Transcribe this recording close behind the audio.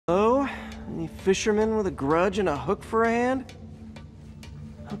fisherman with a grudge and a hook for a hand?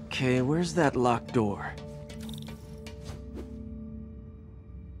 Okay, where's that locked door?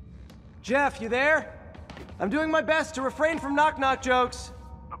 Jeff, you there? I'm doing my best to refrain from knock-knock jokes.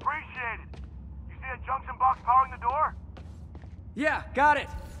 Appreciate it. You see a junction box powering the door? Yeah, got it.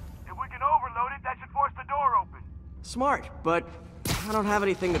 If we can overload it, that should force the door open. Smart, but I don't have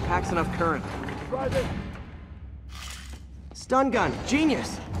anything that packs enough current. Try this. Stun gun,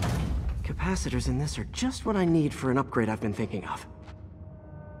 genius! Capacitors in this are just what I need for an upgrade I've been thinking of.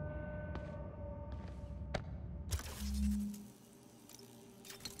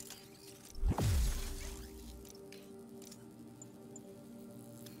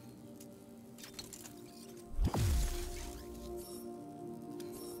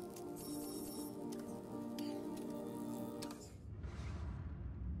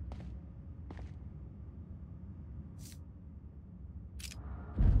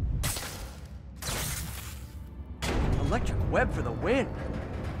 Electric web for the win.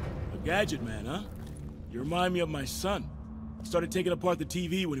 A gadget man, huh? You remind me of my son. Started taking apart the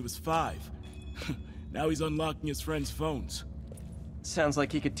TV when he was 5. Now he's unlocking his friends' phones. Sounds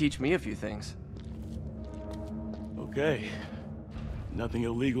like he could teach me a few things. Okay. Nothing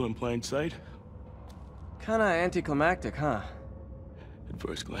illegal in plain sight? Kinda anticlimactic, huh? At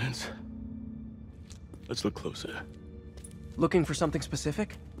first glance. Let's look closer. Looking for something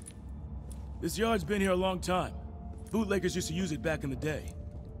specific? This yard's been here a long time. Bootleggers used to use it back in the day.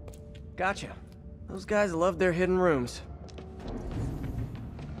 Gotcha. Those guys love their hidden rooms.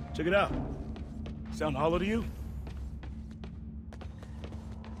 Check it out. Sound hollow to you?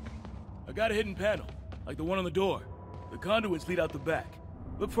 I got a hidden panel, like the one on the door. The conduits lead out the back.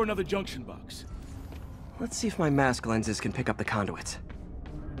 Look for another junction box. Let's see if my mask lenses can pick up the conduits.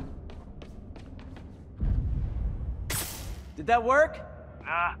 Did that work?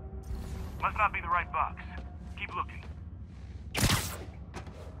 Nah. Must not be the right box. Keep looking.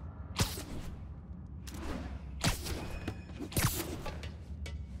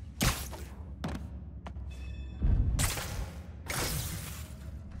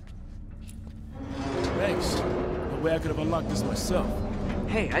 Thanks. No way I could have unlocked this myself.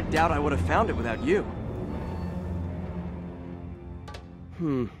 Hey, I doubt I would have found it without you.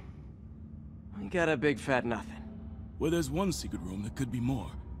 We got a big fat nothing. Well, there's one secret room that could be more.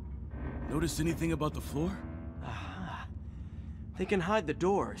 Notice anything about the floor? Aha. They can hide the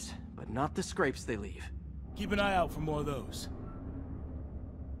doors, but not the scrapes they leave. Keep an eye out for more of those.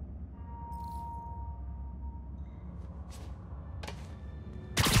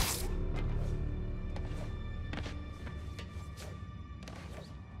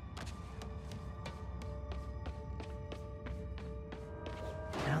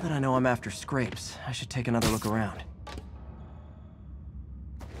 Now that I know I'm after scrapes, I should take another look around.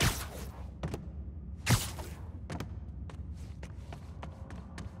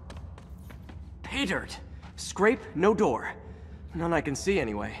 Pay dirt! Scrape, no door. None I can see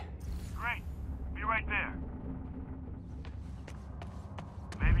anyway. Great. Be right there.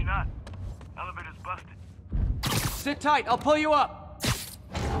 Maybe not. Elevator's busted. Sit tight, I'll pull you up!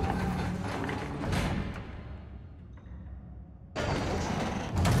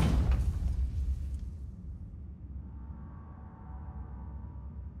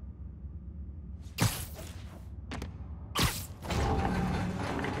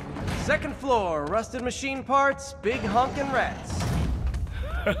 Second floor, rusted machine parts, big honkin' rats.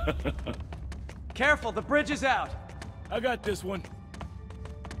 Careful, the bridge is out. I got this one.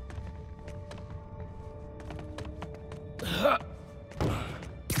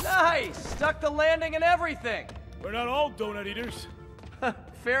 Nice! Stuck the landing and everything! We're not all donut eaters.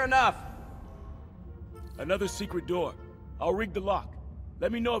 Fair enough. Another secret door. I'll rig the lock.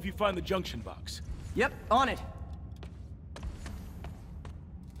 Let me know if you find the junction box. Yep, on it.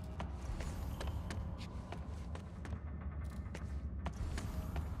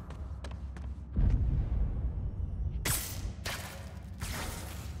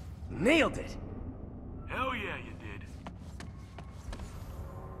 Nailed it! Hell yeah, you did.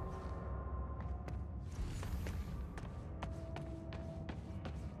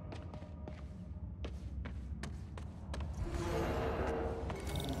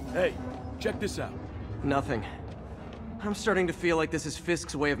 Hey, check this out. Nothing. I'm starting to feel like this is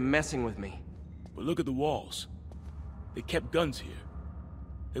Fisk's way of messing with me. But look at the walls. They kept guns here.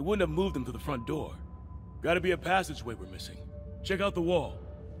 They wouldn't have moved them to the front door. Gotta be a passageway we're missing. Check out the wall.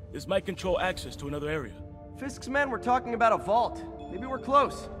 This might control access to another area. Fisk's men were talking about a vault. Maybe we're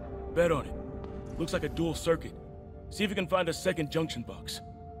close. Bet on it. Looks like a dual circuit. See if you can find a second junction box.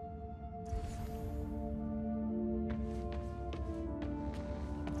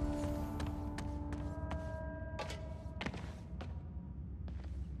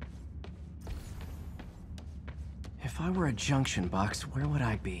 If I were a junction box, where would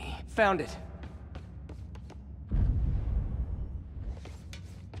I be? Found it.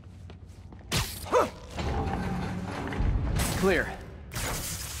 Clear.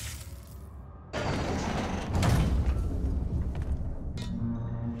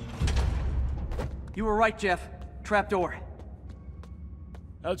 You were right, Jeff. Trapdoor.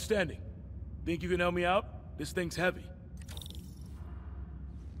 Outstanding. Think you can help me out? This thing's heavy.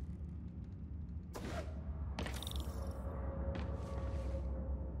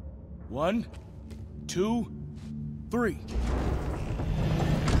 One, two, three.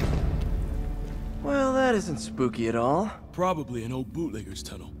 Well, that isn't spooky at all. Probably an old bootlegger's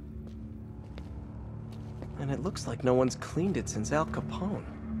tunnel. And it looks like no one's cleaned it since Al Capone.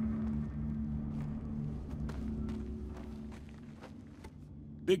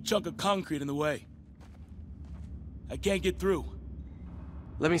 Big chunk of concrete in the way. I can't get through.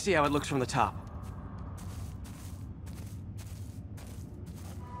 Let me see how it looks from the top.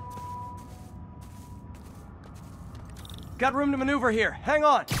 Got room to maneuver here. Hang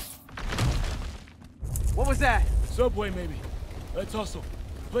on. What was that? Subway, maybe. Let's hustle.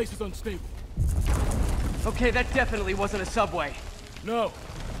 The place is unstable. Okay, that definitely wasn't a subway. No.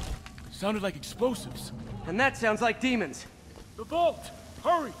 Sounded like explosives. And that sounds like demons. The vault!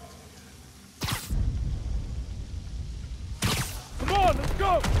 Hurry! Come on, let's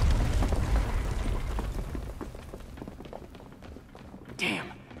go!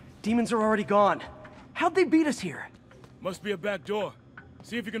 Damn. Demons are already gone. How'd they beat us here? Must be a back door.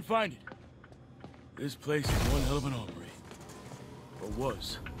 See if you can find it. This place is one hell of an armory. Or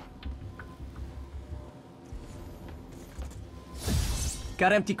was.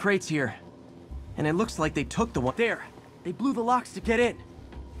 Got empty crates here. And it looks like they took the one. There! They blew the locks to get in.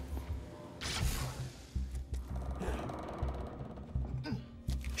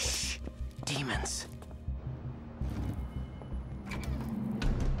 Shh! Demons.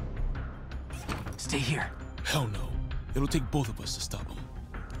 Stay here. Hell no. It'll take both of us to stop them.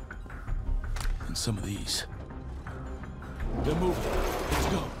 And some of these. They're moving. Let's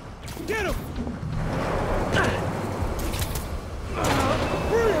go. Get them!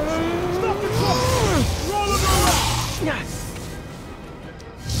 Stop the truck! Roll them around!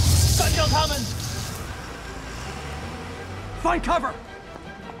 Gunshot coming! Find cover!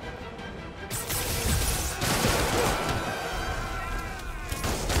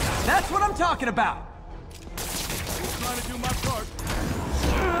 That's what I'm talking about! Trying to do my part.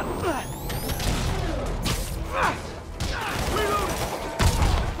 Reloading!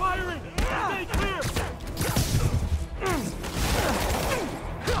 Firing! Stay clear!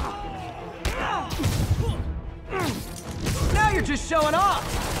 Now you're just showing off!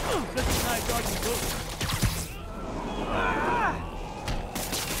 This is nice dodging bullets.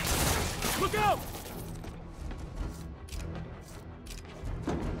 Look out!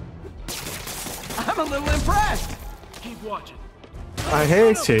 I'm a little impressed! Keep watching. I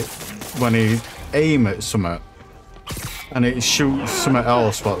hate it when you aim at something and it shoots something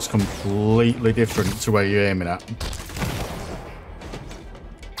else that's completely different to where you're aiming at.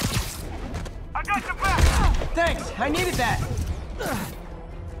 I got your back! Thanks, I needed that!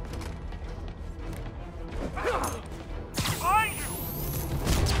 Behind you!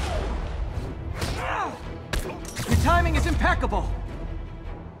 Your timing is impeccable!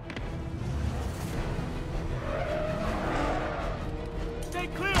 Stay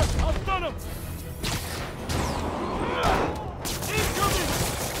clear! I'll stun him! Incoming!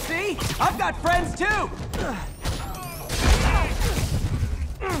 See? I've got friends too!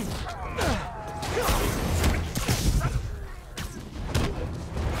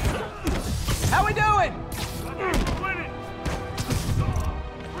 How we doing? Winning!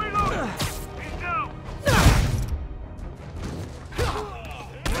 Reload! He's down!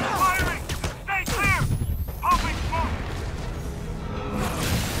 Firing! Stay clear! Popping smoke!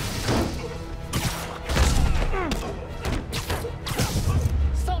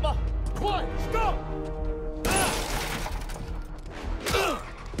 Samba! Quiet! Stop!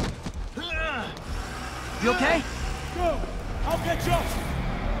 You okay? Go! I'll catch up!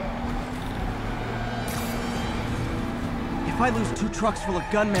 If I lose 2 trucks full of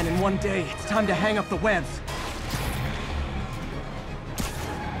gunmen in one day, it's time to hang up the webs.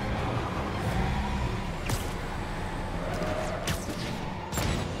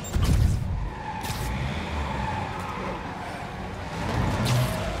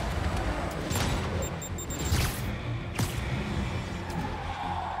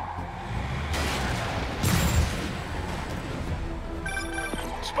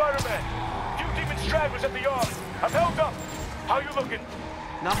 Spider-Man! Few demon stragglers at the yard. I'm held up. How you looking?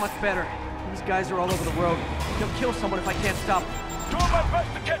 Not much better. These guys are all over the road. They'll kill someone if I can't stop them. Doing my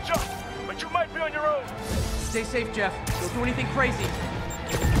best to catch up, but you might be on your own. Stay safe, Jeff. Don't do anything crazy.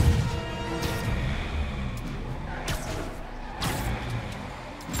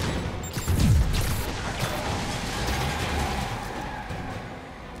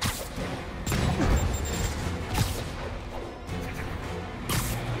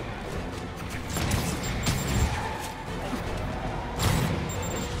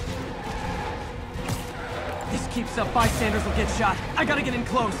 Keeps up, bystanders will get shot. I gotta get in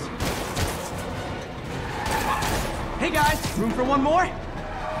close. Hey guys, room for one more?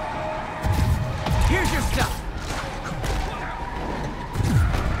 Here's your stuff.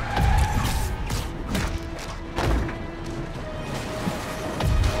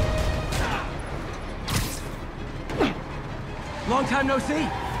 Long time no see.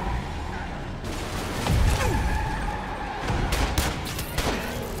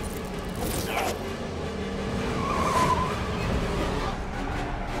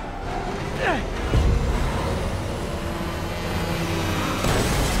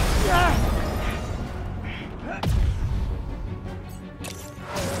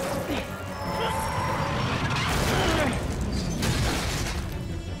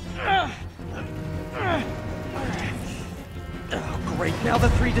 Now the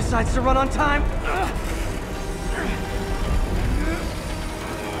 3 decides to run on time.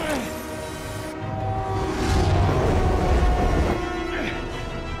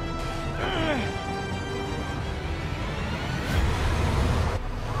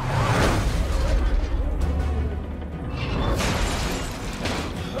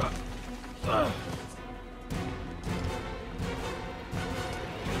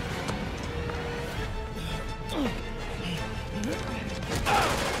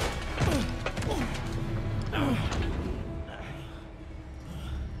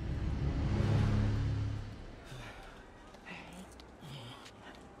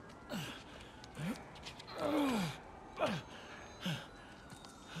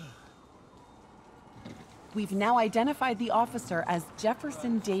 We've now identified the officer as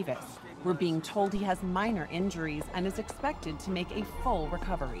Jefferson Davis. We're being told he has minor injuries and is expected to make a full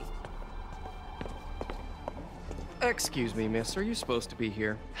recovery. Excuse me, miss. Are you supposed to be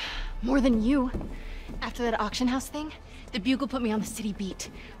here? More than you. After that auction house thing, the Bugle put me on the city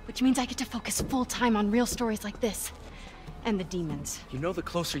beat, which means I get to focus full time on real stories like this. And the demons. You know the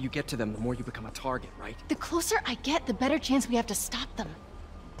closer you get to them, the more you become a target, right? The closer I get, the better chance we have to stop them.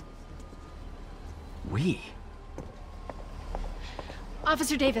 We?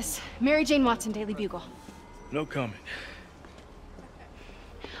 Officer Davis, Mary Jane Watson, Daily Bugle. No comment.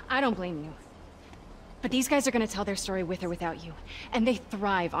 I don't blame you. But these guys are gonna tell their story with or without you, and they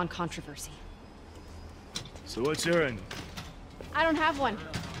thrive on controversy. So what's your end? I don't have one.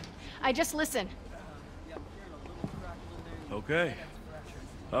 I just listen. Okay.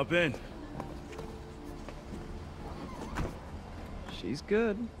 Hop in. She's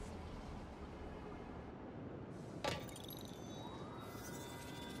good.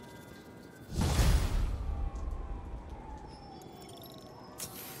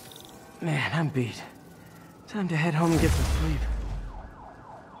 Man, I'm beat. Time to head home and get some sleep.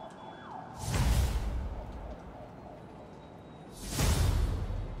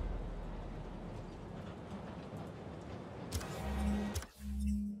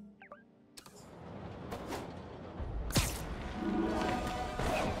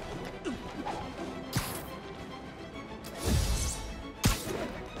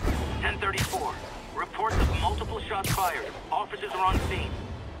 Reports of multiple shots fired. Officers are on scene.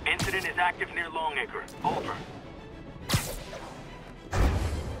 Incident is active near Longacre. Over.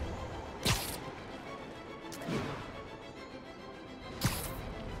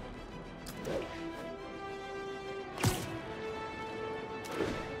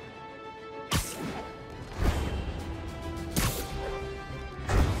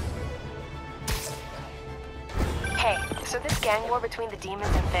 Hey, so this gang war between the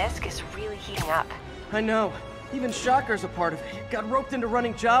demons and Fisk is really heating up. I know. Even Shocker's a part of it. Got roped into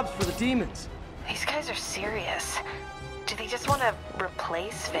running jobs for the demons. These guys are serious. Do they just want to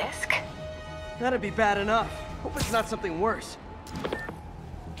replace Fisk? That'd be bad enough. Hope it's not something worse.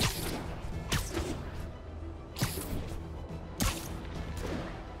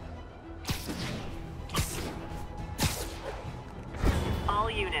 All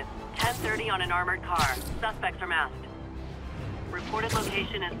units, 10:30 on an armored car. Suspects are masked. Reported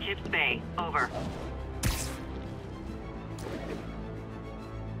location is Chips Bay. Over.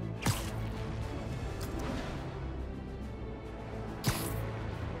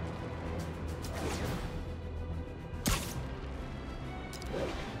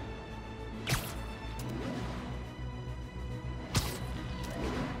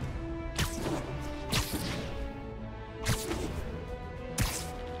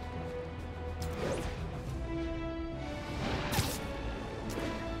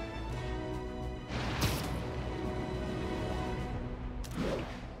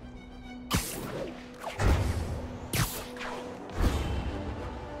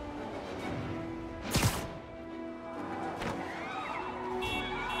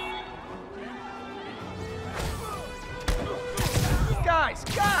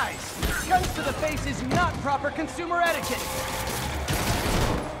 face is not proper consumer etiquette.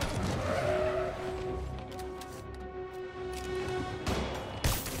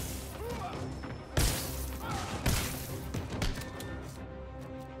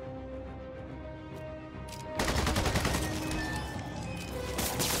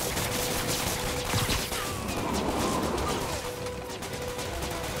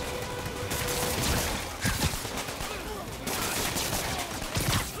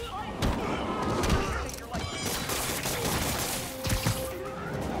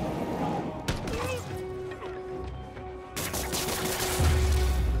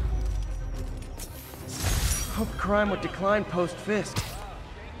 Hope crime would decline post-Fisk.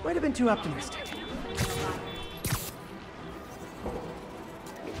 Might have been too optimistic.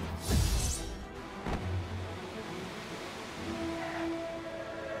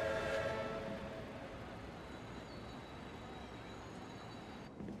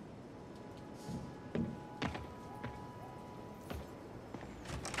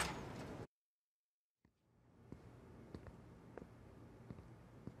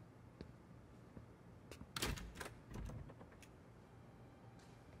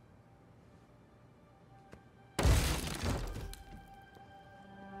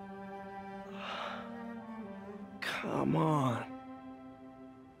 Come on.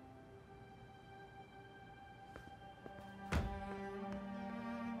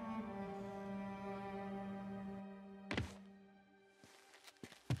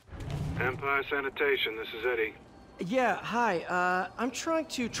 Empire Sanitation, this is Eddie. Yeah, hi. I'm trying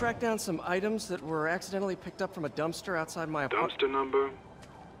to track down some items that were accidentally picked up from a dumpster outside my apartment. Dumpster number?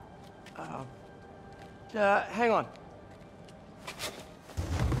 Hang on.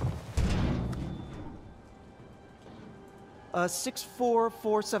 Uh,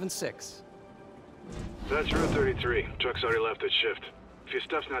 64476. That's Route 33. Truck's already left its shift. If your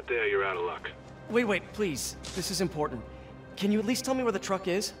stuff's not there, you're out of luck. Wait, please. This is important. Can you at least tell me where the truck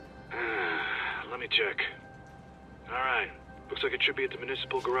is? Let me check. Alright. Looks like it should be at the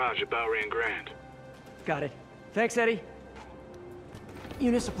municipal garage at Bowery and Grand. Got it. Thanks, Eddie.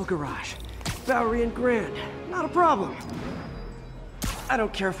 Municipal garage. Bowery and Grand. Not a problem. I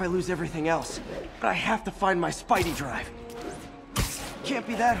don't care if I lose everything else, but I have to find my Spidey drive. Can't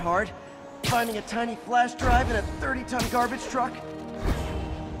be that hard. Finding a tiny flash drive in a 30-ton garbage truck.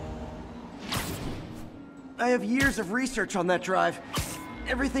 I have years of research on that drive.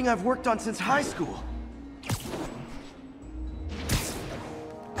 Everything I've worked on since high school.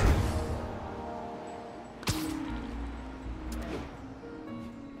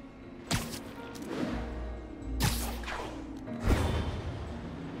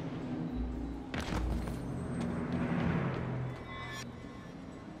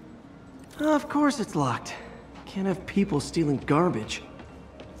 Of course it's locked. Can't have people stealing garbage.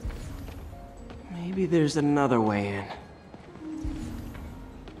 Maybe there's another way in.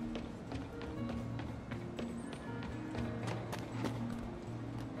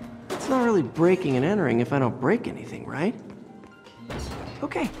 It's not really breaking and entering if I don't break anything, right?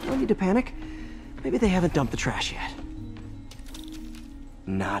 Okay, no need to panic. Maybe they haven't dumped the trash yet.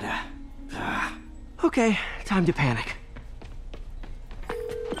 Nada. Okay, time to panic.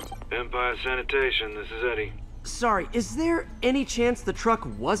 Empire Sanitation, this is Eddie. Sorry, is there any chance the truck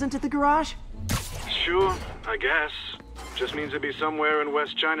wasn't at the garage? Sure, I guess. Just means it'd be somewhere in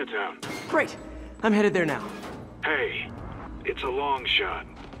West Chinatown. Great. I'm headed there now. Hey, it's a long shot,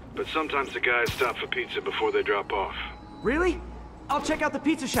 but sometimes the guys stop for pizza before they drop off. Really? I'll check out the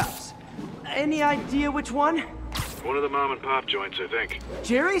pizza shops. Any idea which one? One of the mom and pop joints, I think.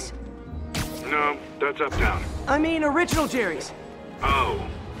 Jerry's? No, that's uptown. I mean original Jerry's. Oh,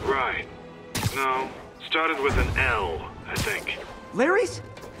 right. No, started with an L, I think. Larry's?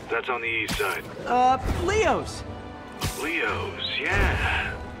 That's on the east side. Leo's. Leo's,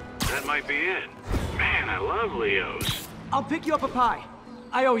 yeah. That might be it. Man, I love Leo's. I'll pick you up a pie.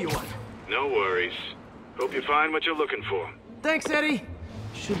 I owe you one. No worries. Hope you find what you're looking for. Thanks, Eddie.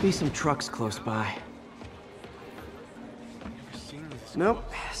 Should be some trucks close by. Nope,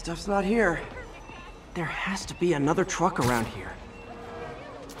 stuff's not here. There has to be another truck around here.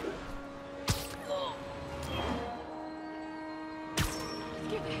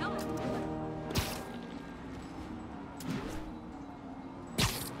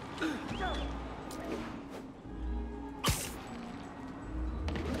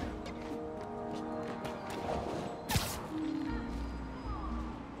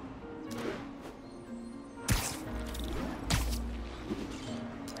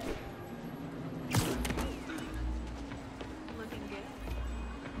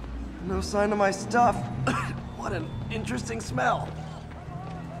 No sign of my stuff. What an interesting smell.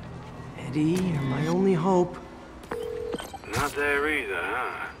 Eddie, you're my only hope. Not there either,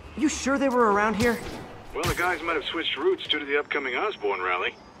 huh? You sure they were around here? Well, the guys might have switched routes due to the upcoming Osborn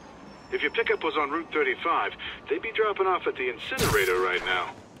rally. If your pickup was on Route 35, they'd be dropping off at the incinerator right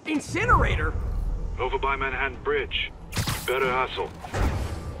now. Incinerator? Over by Manhattan Bridge. Better hustle.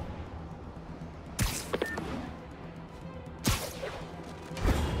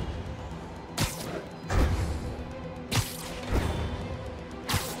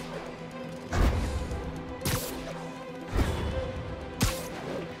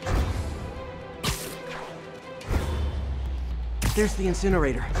 There's the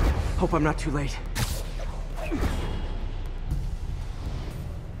incinerator. Hope I'm not too late.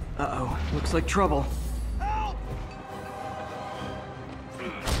 Uh-oh, looks like trouble. Help!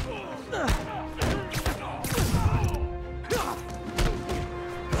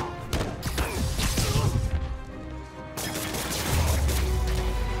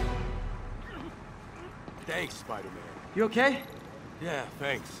 Thanks, Spider-Man. You okay? Yeah,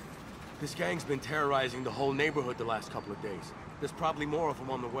 thanks. This gang's been terrorizing the whole neighborhood the last couple of days. There's probably more of them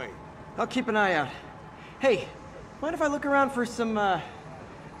on the way. I'll keep an eye out. Hey, mind if I look around for some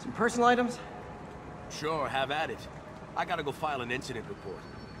personal items? Sure, have at it. I gotta go file an incident report.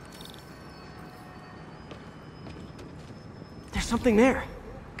 There's something there.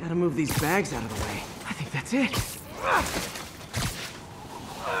 Gotta move these bags out of the way. I think that's it.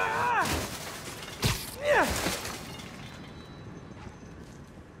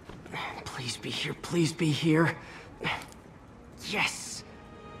 Please be here, please be here. Yes!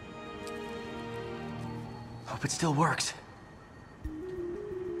 Hope it still works.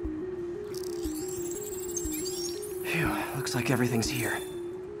 Phew, looks like everything's here.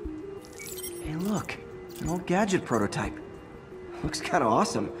 Hey look, an old gadget prototype. Looks kinda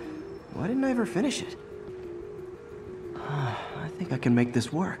awesome. Why didn't I ever finish it? I think I can make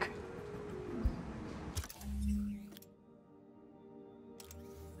this work.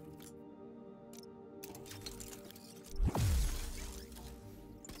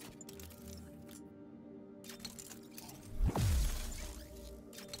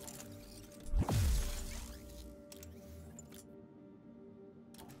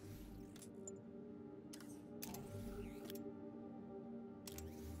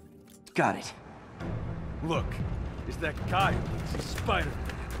 Got it. Look, it's that guy. It's Spider-Man.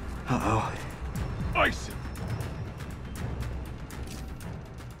 Uh-oh. Ice him!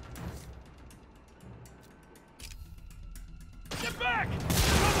 Get back!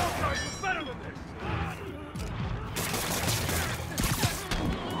 Come on, guys, we're better than this!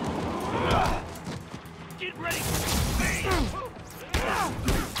 Get ready!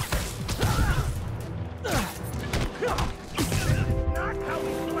 Not how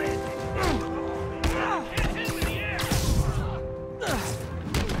we planned it! Hit him in the air!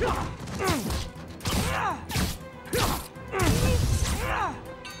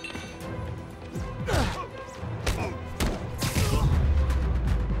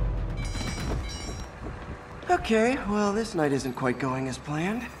 Okay, well, this night isn't quite going as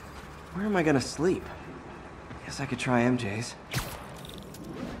planned. Where am I gonna sleep? Guess I could try MJ's.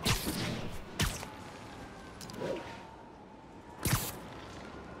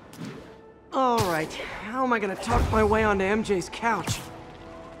 All right, how am I gonna talk my way onto MJ's couch?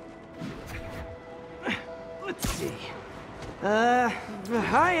 Let's see.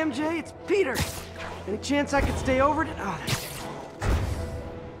 Hi MJ, it's Peter. Any chance I could stay over to... Oh, that's...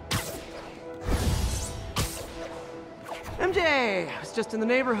 MJ! I was just in the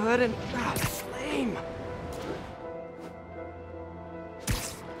neighborhood and... Oh, that's lame.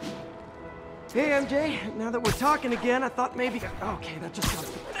 Hey MJ, now that we're talking again, I thought maybe... Okay, that just sounds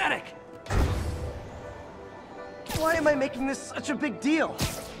pathetic. Why am I making this such a big deal?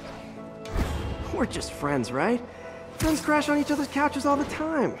 We're just friends, right? Friends crash on each other's couches all the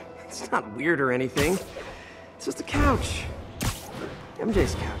time. It's not weird or anything. It's just a couch.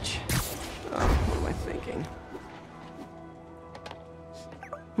 MJ's couch. Oh, what am I thinking?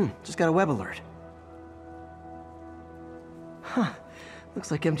 Just got a web alert. Huh.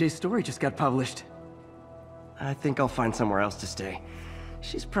 Looks like MJ's story just got published. I think I'll find somewhere else to stay.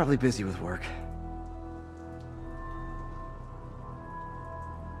 She's probably busy with work.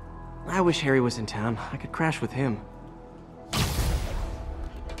 I wish Harry was in town. I could crash with him.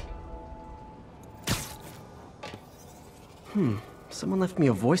 Someone left me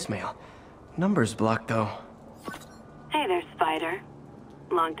a voicemail. Number's blocked, though. Hey there, Spider.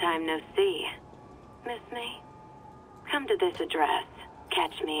 Long time no see. Miss me? Come to this address.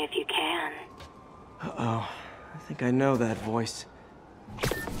 Catch me if you can. Uh-oh. I think I know that voice.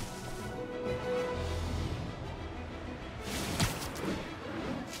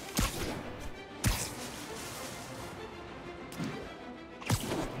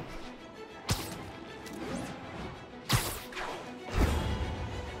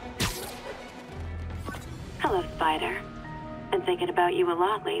 thinking about you a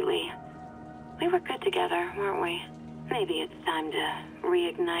lot lately. We were good together, weren't we? Maybe it's time to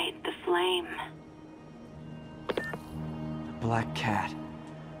reignite the flame. Black Cat.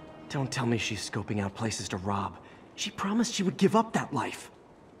 Don't tell me she's scoping out places to rob. She promised she would give up that life.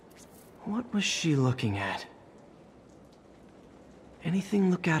 What was she looking at?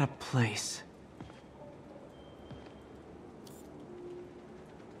 Anything look out of place?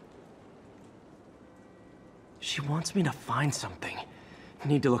 She wants me to find something.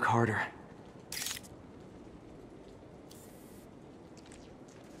 Need to look harder.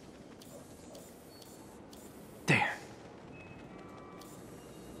 There.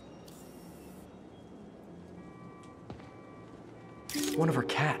 One of her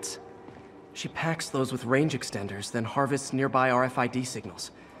cats. She packs those with range extenders, then harvests nearby RFID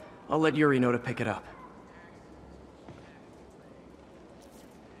signals. I'll let Yuri know to pick it up.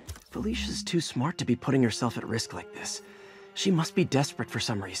 Felicia's too smart to be putting herself at risk like this. She must be desperate for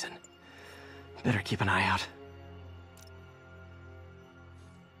some reason. Better keep an eye out.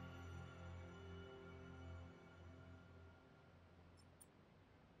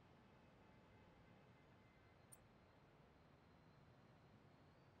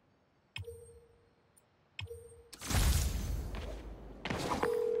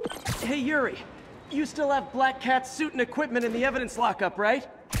 Hey, Yuri. You still have Black Cat's suit and equipment in the evidence lockup, right?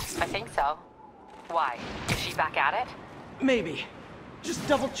 I think so. Why? Is she back at it? Maybe. Just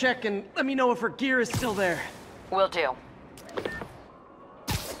double check and let me know if her gear is still there. Will do.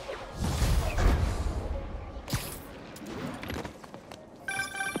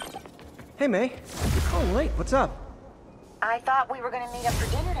 Hey, May. You're calling late. What's up? I thought we were gonna meet up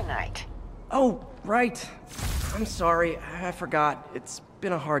for dinner tonight. Oh, right. I'm sorry. I forgot. It's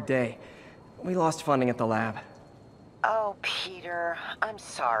been a hard day. We lost funding at the lab. Oh, Peter, I'm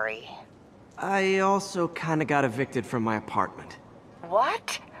sorry. I also kinda got evicted from my apartment.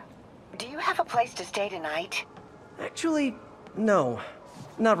 What? Do you have a place to stay tonight? Actually, no.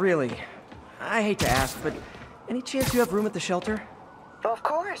 Not really. I hate to ask, but any chance you have room at the shelter? Of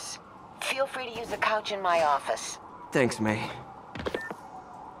course. Feel free to use the couch in my office. Thanks, May.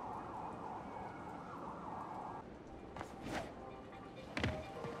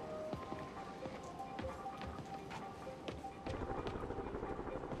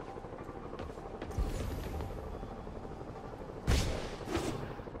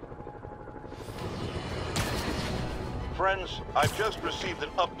 Friends, I've just received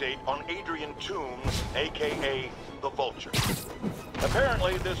an update on Adrian Toombs, aka the Vulture.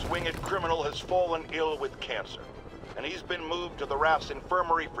 Apparently, this winged criminal has fallen ill with cancer, and he's been moved to the Raft's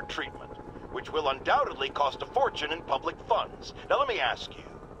infirmary for treatment, which will undoubtedly cost a fortune in public funds. Now let me ask you,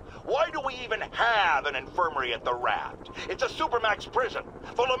 why do we even have an infirmary at the Raft? It's a supermax prison,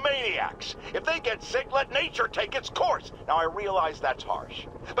 full of maniacs. If they get sick, let nature take its course. Now I realize that's harsh,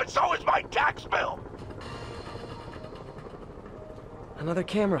 but so is my tax bill. Another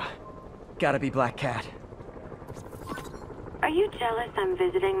camera. Gotta be Black Cat. Are you jealous I'm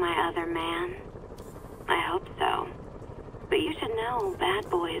visiting my other man? I hope so. But you should know bad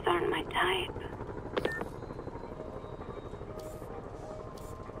boys aren't my type.